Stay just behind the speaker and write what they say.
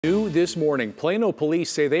New this morning, Plano police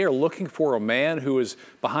say they are looking for a man who is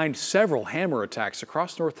behind several hammer attacks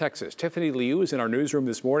across North Texas. Tiffany Liu is in our newsroom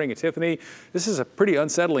this morning. And Tiffany, this is a pretty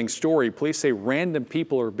unsettling story. Police say random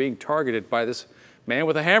people are being targeted by this man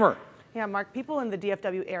with a hammer. Yeah, Mark, people in the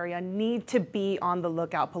DFW area need to be on the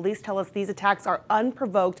lookout. Police tell us these attacks are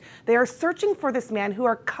unprovoked. They are searching for this man who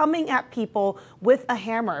are coming at people with a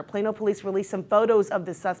hammer. Plano police released some photos of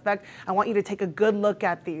the suspect. I want you to take a good look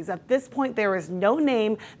at these. At this point, there is no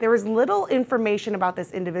name. There is little information about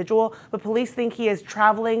this individual, but police think he is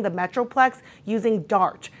traveling the Metroplex using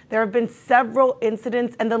DART. There have been several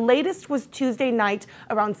incidents, and the latest was Tuesday night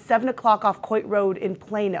around 7 o'clock off Coit Road in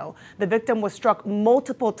Plano. The victim was struck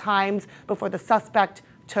multiple times before the suspect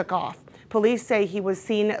took off. Police say he was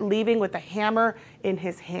seen leaving with a hammer in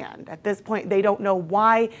his hand. At this point, they don't know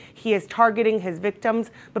why he is targeting his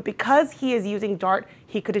victims, but because he is using DART,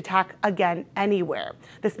 he could attack again anywhere.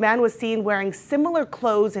 This man was seen wearing similar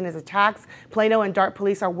clothes in his attacks. Plano and DART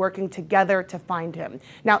police are working together to find him.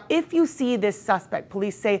 Now, if you see this suspect,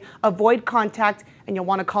 police say avoid contact and you'll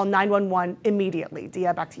want to call 911 immediately.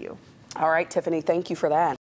 Dia, back to you. All right, Tiffany, thank you for that.